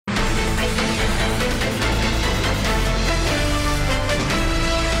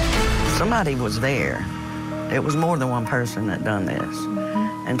somebody was there. It was more than one person that done this.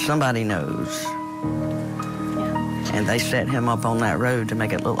 And somebody knows. And they set him up on that road to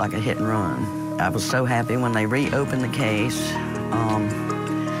make it look like a hit and run. I was so happy when they reopened the case,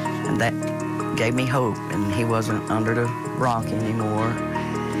 and that gave me hope, and he wasn't under the rock anymore.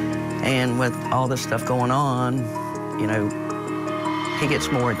 And with all this stuff going on, you know, he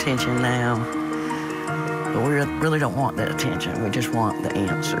gets more attention now. But we really don't want that attention. We just want the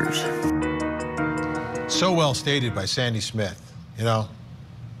answers. So well stated by Sandy Smith. You know,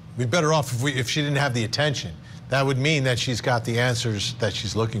 we'd be better off if she didn't have the attention. That would mean that she's got the answers that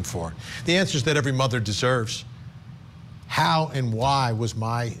she's looking for. The answers that every mother deserves. How and why was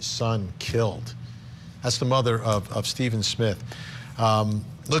my son killed? That's the mother of Stephen Smith.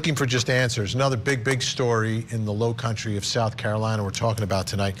 Looking for just answers. Another big story in the low country of South Carolina we're talking about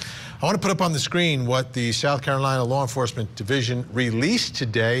tonight. I want to put up on the screen what the South Carolina Law Enforcement Division released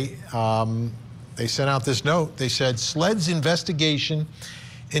today. They sent out this note. They said, SLED's investigation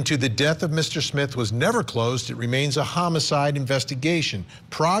into the death of Mr. Smith was never closed. It remains a homicide investigation.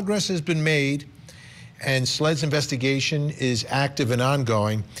 Progress has been made, and SLED's investigation is active and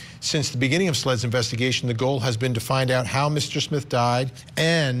ongoing. Since the beginning of SLED's investigation, the goal has been to find out how Mr. Smith died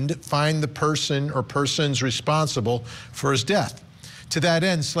and find the person or persons responsible for his death. To that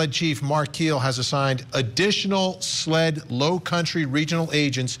end, SLED Chief Mark Keel has assigned additional SLED Low Country regional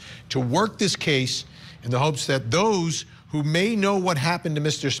agents to work this case in the hopes that those who may know what happened to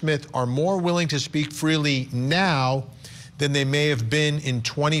Mr. Smith are more willing to speak freely now than they may have been in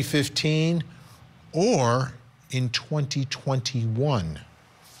 2015 or in 2021.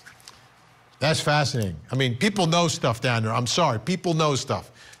 That's fascinating. I mean, people know stuff down there. I'm sorry, people know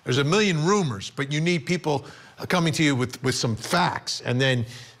stuff. There's a million rumors, but you need people coming to you with some facts, and then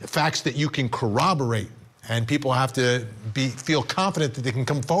facts that you can corroborate. And people have to feel confident that they can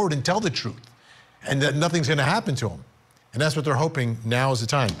come forward and tell the truth, and that nothing's going to happen to them. And that's what they're hoping now is the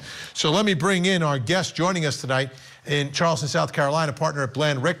time. So let me bring in our guest joining us tonight in Charleston, South Carolina, partner at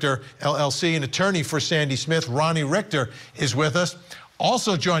Bland Richter, LLC, and attorney for Sandy Smith, Ronnie Richter, is with us.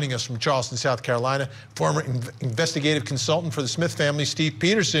 Also joining us from Charleston, South Carolina, former investigative consultant for the Smith family, Steve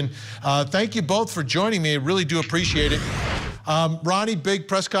Peterson. Thank you both for joining me. I really do appreciate it. Ronnie, big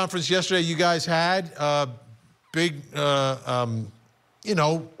press conference yesterday you guys had. You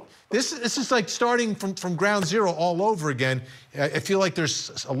know, this is like starting from ground zero all over again. I feel like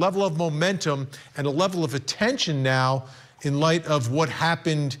there's a level of momentum and a level of attention now in light of what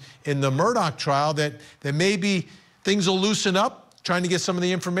happened in the Murdaugh trial that maybe things will loosen up, trying to get some of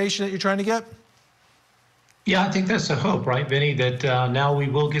the information that you're trying to get? Yeah, I think that's the hope, right, Vinny, that now we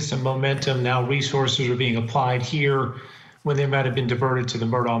will get some momentum. Now resources are being applied here when they might have been diverted to the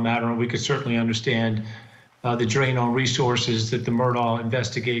Murdaugh matter, and we could certainly understand the drain on resources that the Murdaugh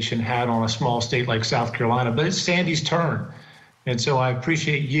investigation had on a small state like South Carolina. But it's Sandy's turn, and so I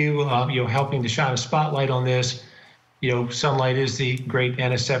appreciate you, helping to shine a spotlight on this. Sunlight is the great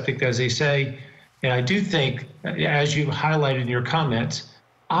antiseptic, as they say. And I do think, as you highlighted in your comments,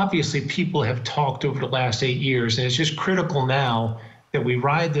 obviously people have talked over the last 8 years, and it's just critical now that we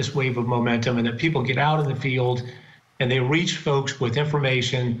ride this wave of momentum and that people get out in the field and they reach folks with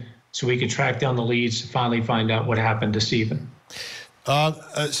information so we can track down the leads to finally find out what happened to Stephen.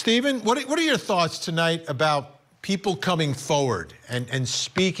 Stephen, what are your thoughts tonight about people coming forward and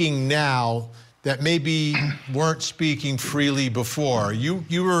speaking now that maybe weren't speaking freely before? You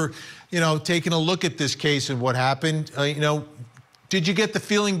were, taking a look at this case and what happened. Did you get the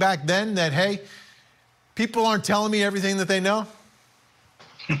feeling back then that, hey, people aren't telling me everything that they know?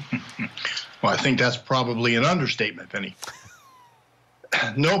 Well, I think that's probably an understatement, Vinny.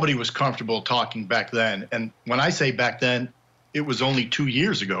 Nobody was comfortable talking back then. And when I say back then, it was only 2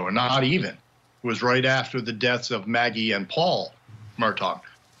 years ago, or not even. It was right after the deaths of Maggie and Paul Murdaugh.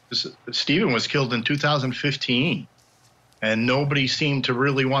 Stephen was killed in 2015, and nobody seemed to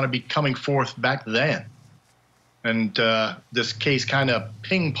really want to be coming forth back then. And this case kind of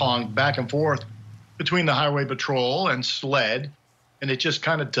ping-ponged back and forth between the Highway Patrol and SLED, and it just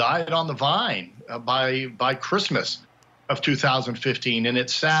kind of died on the vine by Christmas of 2015, and it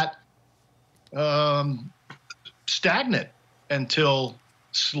sat stagnant until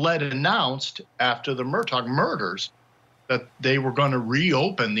SLED announced after the Murdaugh murders that they were going to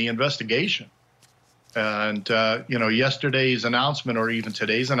reopen the investigation. And yesterday's announcement, or even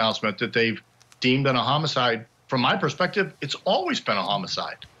today's announcement, that they've deemed it a homicide, from my perspective, it's always been a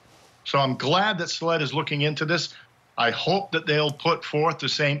homicide. So I'm glad that SLED is looking into this. I hope that they'll put forth the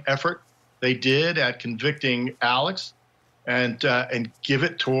same effort they did at convicting Alex and give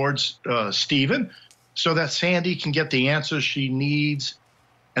it towards Stephen, so that Sandy can get the answers she needs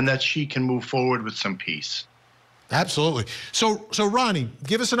and that she can move forward with some peace. Absolutely. So Ronnie,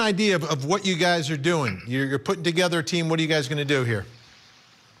 give us an idea of what you guys are doing. You're putting together a team. What are you guys going to do here?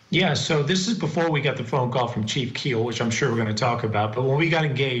 Yeah, so this is before we got the phone call from Chief Keel, which I'm sure we're going to talk about. But when we got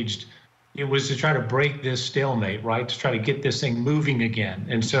engaged, it was to try to break this stalemate, right? To try to get this thing moving again.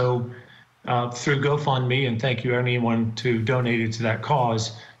 And so through GoFundMe, and thank you anyone who donated to that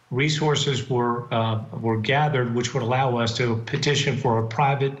cause, resources were gathered, which would allow us to petition for a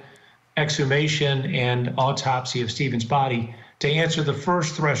private exhumation and autopsy of Stephen's body to answer the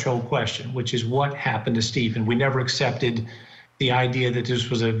first threshold question, which is what happened to Stephen. We never accepted the idea that this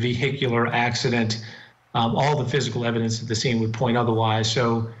was a vehicular accident. All the physical evidence at the scene would point otherwise.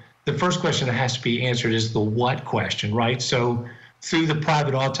 So the first question that has to be answered is the what question, right? So through the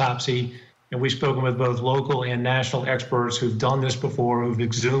private autopsy, and we've spoken with both local and national experts who've done this before, who've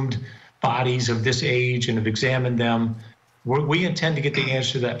exhumed bodies of this age and have examined them, we intend to get the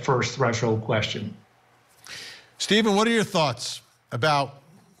answer to that first threshold question. Stephen, what are your thoughts about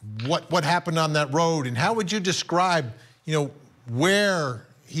what happened on that road, and how would you describe, where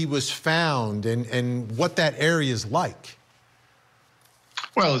he was found and what that area is like?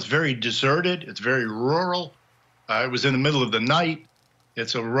 Well, it's very deserted. It's very rural. It was in the middle of the night.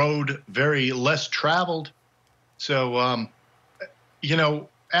 It's a road very less traveled. So,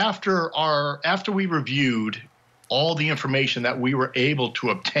 after we reviewed all the information that we were able to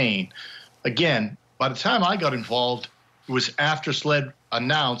obtain, again, by the time I got involved, it was after SLED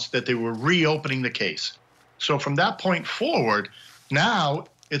announced that they were reopening the case. So from that point forward, now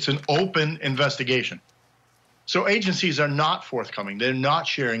it's an open investigation. So agencies are not forthcoming. They're not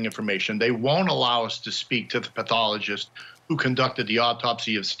sharing information. They won't allow us to speak to the pathologist who conducted the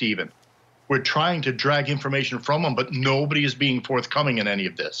autopsy of Stephen. We're trying to drag information from them, but nobody is being forthcoming in any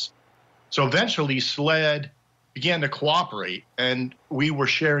of this. So eventually SLED began to cooperate, and we were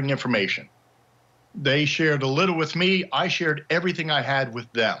sharing information. They shared a little with me. I shared everything I had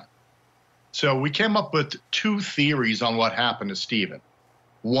with them. So we came up with two theories on what happened to Stephen.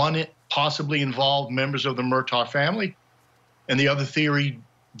 One, it possibly involved members of the Murdaugh family, and the other theory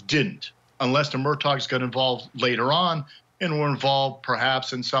didn't, unless the Murdaughs got involved later on and were involved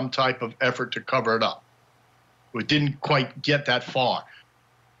perhaps in some type of effort to cover it up. We didn't quite get that far.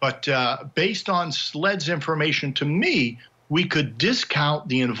 But based on SLED's information to me, we could discount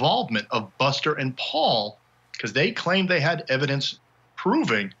the involvement of Buster and Paul because they claimed they had evidence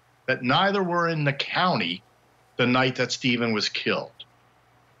proving that neither were in the county the night that Stephen was killed.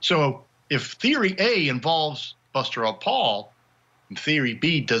 So if theory A involves Buster or Paul, and theory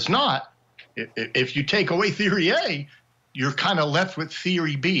B does not, if you take away theory A, you're kind of left with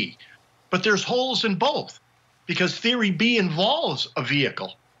theory B. But there's holes in both because theory B involves a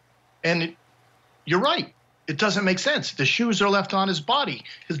vehicle. And you're right, it doesn't make sense. The shoes are left on his body,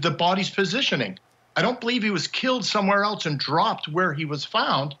 the body's positioning. I don't believe he was killed somewhere else and dropped where he was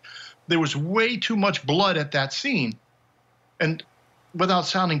found. There was way too much blood at that scene. And without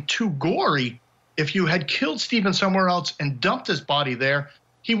sounding too gory, if you had killed Stephen somewhere else and dumped his body there,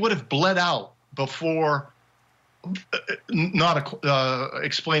 he would have bled out before not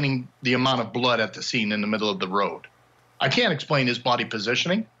explaining the amount of blood at the scene in the middle of the road. I can't explain his body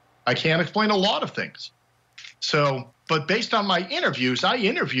positioning. I can't explain a lot of things. So, but based on my interviews, I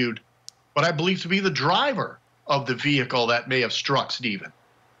interviewed what I believe to be the driver of the vehicle that may have struck Stephen.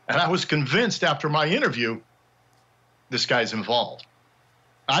 And I was convinced after my interview, this guy's involved.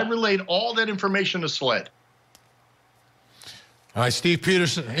 I relayed all that information to SLED. All right, Steve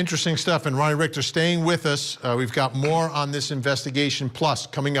Peterson, interesting stuff, and Ronnie Richter staying with us. We've got more on this investigation plus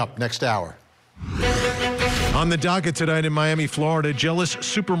coming up next hour. On the docket tonight in Miami, Florida, jealous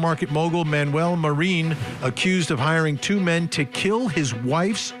supermarket mogul Manuel Marin accused of hiring two men to kill his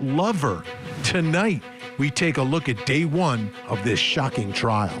wife's lover. Tonight, we take a look at day one of this shocking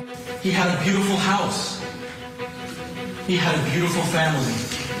trial. He had a beautiful house. He had a beautiful family.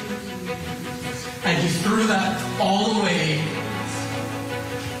 And he threw that all away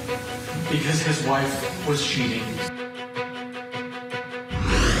because his wife was cheating.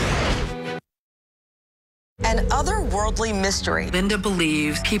 An otherworldly mystery. Linda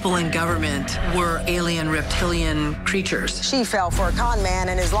believes people in government were alien reptilian creatures. She fell for a con man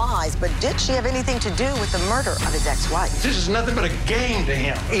and his lies, but did she have anything to do with the murder of his ex-wife? This is nothing but a game to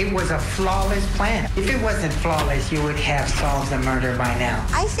him. It was a flawless plan. If it wasn't flawless, you would have solved the murder by now.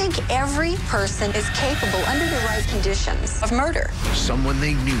 I think every person is capable, under the right conditions, of murder. Someone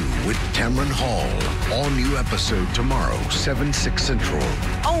They Knew with Tamron Hall. All new episode tomorrow, 7, 6 Central.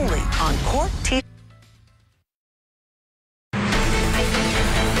 Only on Court TV.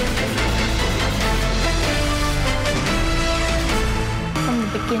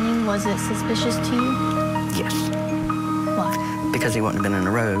 Was it suspicious to you? Yes. Why? Because he wouldn't have been in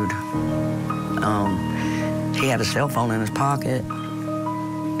the road. He had a cell phone in his pocket.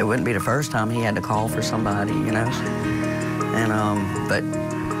 It wouldn't be the first time he had to call for somebody, you know. And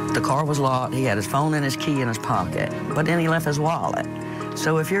but the car was locked. He had his phone and his key in his pocket, but then he left his wallet.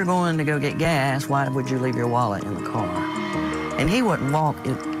 So if you're going to go get gas, why would you leave your wallet in the car? And he wouldn't walk.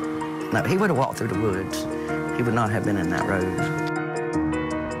 No, he would have walked through the woods. He would not have been in that road.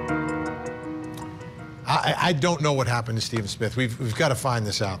 I don't know what happened to Stephen Smith. We've got to find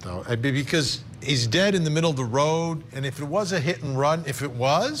this out, though, because he's dead in the middle of the road, and if it was a hit and run, if it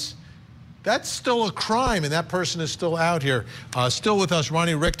was, that's still a crime, and that person is still out here. Still with us,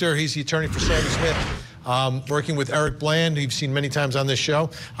 Ronnie Richter. He's the attorney for Sandy Smith, working with Eric Bland, who you've seen many times on this show.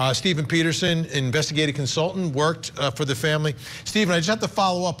 Stephen Peterson, investigative consultant, worked for the family. Stephen, I just have to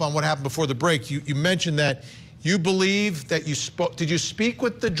follow up on what happened before the break. You mentioned that you believe that you spoke. Did you speak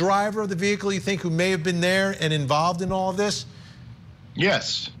with the driver of the vehicle, you think, who may have been there and involved in all of this?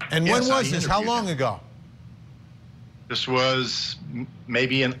 Yes. And when was this? How long ago? This was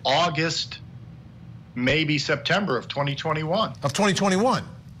maybe in August, maybe September of 2021. Of 2021?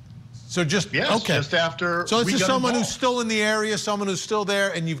 So just, yes, okay. Just after. So this is someone involved. who's still in the area, someone who's still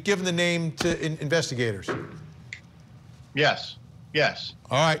there, and you've given the name to investigators? Yes, yes.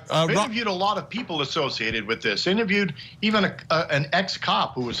 All right. I interviewed a lot of people associated with this. Interviewed even an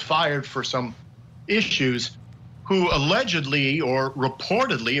ex-cop who was fired for some issues, who allegedly or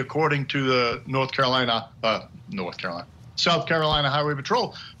reportedly, according to the South Carolina Highway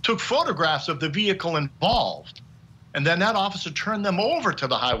Patrol, took photographs of the vehicle involved. And then that officer turned them over to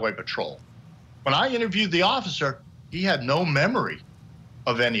the Highway Patrol. When I interviewed the officer, he had no memory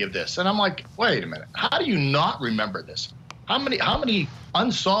of any of this. And I'm like, wait a minute, how do you not remember this? How many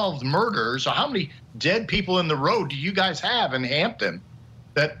unsolved murders or how many dead people in the road do you guys have in Hampton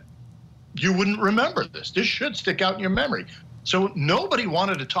that you wouldn't remember this? This should stick out in your memory. So nobody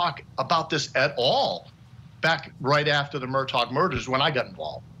wanted to talk about this at all back right after the Murdaugh murders when I got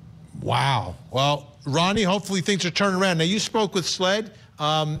involved. Wow. Well, Ronnie, hopefully things are turning around. Now, you spoke with SLED.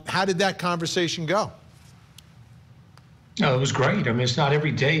 How did that conversation go? No, it was great. I mean, it's not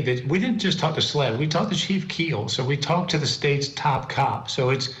every day that we didn't just talk to SLED. We talked to Chief Keel. So we talked to the state's top cop.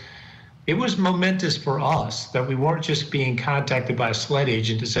 So it was momentous for us that we weren't just being contacted by a SLED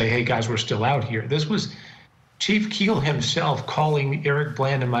agent to say, hey, guys, we're still out here. This was Chief Keel himself calling Eric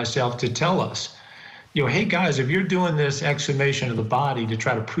Bland and myself to tell us, you know, hey, guys, if you're doing this exhumation of the body to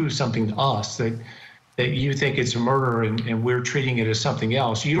try to prove something to us that you think it's a murder and we're treating it as something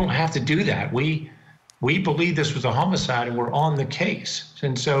else, you don't have to do that. We believe this was a homicide and we're on the case.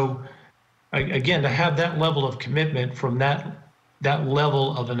 And so, again, to have that level of commitment from that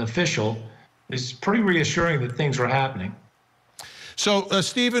level of an official is pretty reassuring that things are happening. So,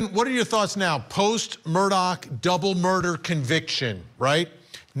 Stephen, what are your thoughts now? Post-Murdaugh double murder conviction, right?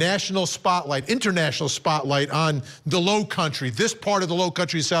 National spotlight, international spotlight on the Low Country, this part of the Low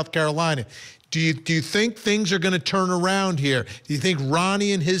Country of South Carolina. Do you think things are going to turn around here? Do you think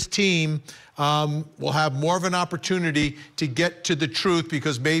Ronnie and his team will have more of an opportunity to get to the truth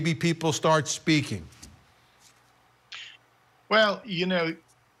because maybe people start speaking? Well, you know,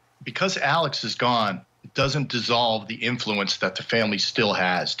 because Alex is gone, it doesn't dissolve the influence that the family still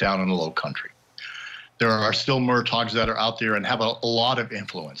has down in the Low Country. There are still Murdaughs that are out there and have a lot of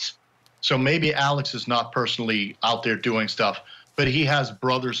influence. So maybe Alex is not personally out there doing stuff, but he has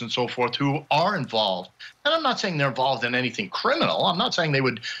brothers and so forth who are involved. And I'm not saying they're involved in anything criminal. I'm not saying they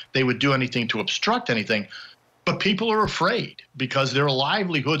would do anything to obstruct anything, but people are afraid because their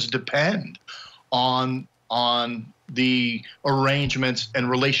livelihoods depend on the arrangements and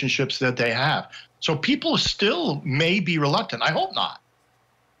relationships that they have. So people still may be reluctant. I hope not.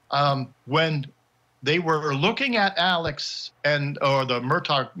 When they were looking at Alex or the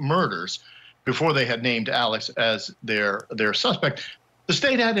Murdaugh murders before they had named Alex as their suspect, the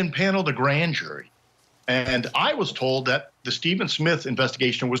state had impaneled a grand jury. And I was told that the Stephen Smith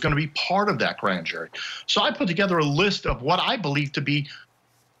investigation was going to be part of that grand jury. So I put together a list of what I believe to be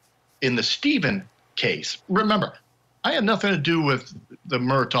in the Stephen case. Remember, I had nothing to do with the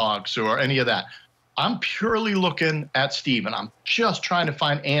Murdaughs or any of that. I'm purely looking at Stephen. I'm just trying to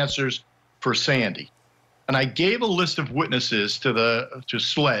find answers for Sandy. And I gave a list of witnesses to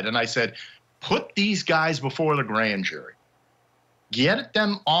SLED, and I said, put these guys before the grand jury. Get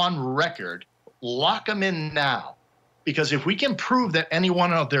them on record. Lock them in now. Because if we can prove that any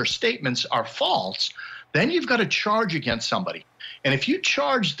one of their statements are false, then you've got a charge against somebody. And if you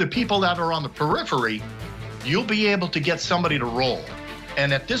charge the people that are on the periphery, you'll be able to get somebody to roll.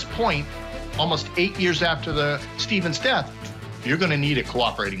 And at this point, almost 8 years after Stephen's death, you're going to need a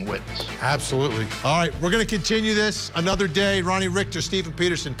cooperating witness. Absolutely. All right, we're going to continue this another day. Ronnie Richter, Stephen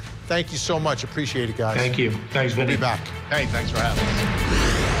Peterson, thank you so much. Appreciate it, guys. Thank you. Thanks, Vinnie. We'll be back. Hey, thanks for having us.